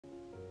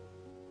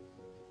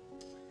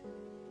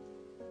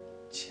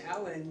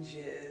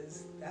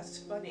Challenges. That's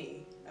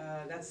funny.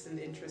 That's an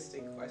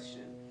interesting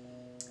question.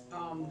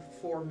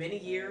 For many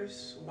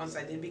years, once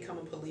I did become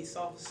a police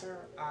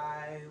officer,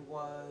 I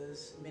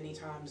was many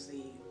times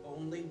the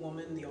only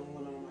woman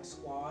on my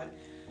squad.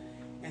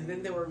 And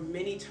then there were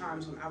many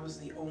times when I was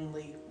the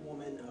only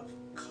woman of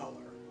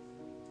color.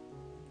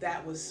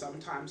 That was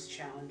sometimes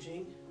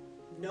challenging.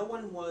 No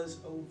one was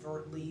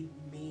overtly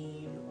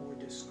mean or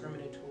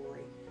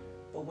discriminatory,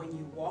 but when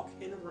you walk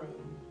in a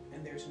room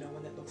and there's no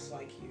one that looks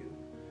like you,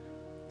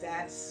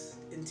 that's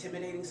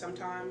intimidating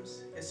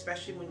sometimes,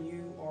 especially when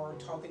you are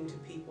talking to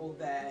people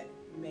that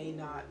may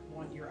not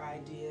want your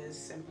ideas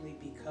simply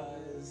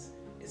because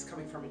it's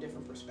coming from a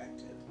different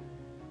perspective.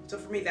 So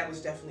for me, that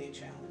was definitely a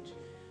challenge.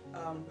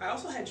 I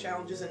also had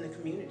challenges in the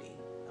community.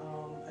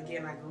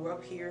 Again, I grew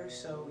up here,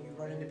 so you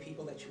run into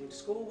people that you went to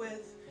school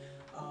with,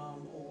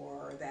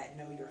 or that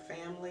know your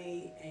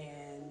family,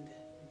 and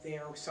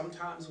there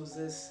sometimes was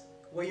this,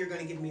 well, you're going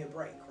to give me a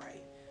break,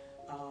 right?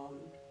 Um,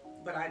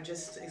 but I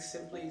just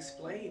simply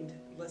explained,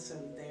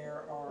 listen,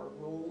 there are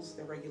rules,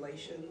 there are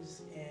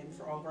regulations, and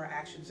for all of our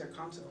actions, there are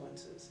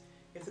consequences.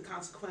 If the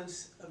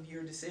consequence of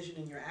your decision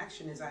and your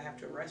action is I have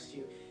to arrest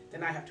you,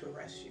 then I have to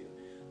arrest you.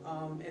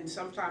 And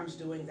sometimes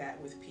doing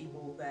that with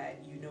people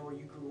that you know or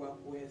you grew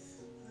up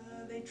with,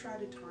 they try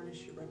to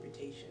tarnish your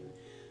reputation.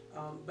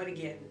 But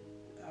again,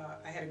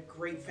 I had a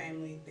great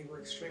family. They were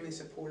extremely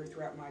supportive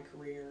throughout my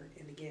career,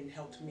 and again,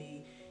 helped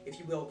me, if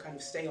you will, kind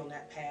of stay on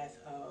that path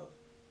of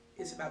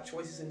it's about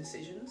choices and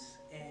decisions.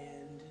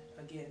 And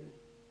again,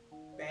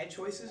 bad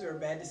choices or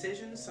bad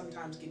decisions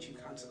sometimes get you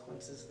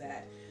consequences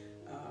that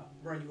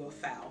run you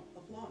afoul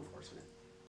of law enforcement.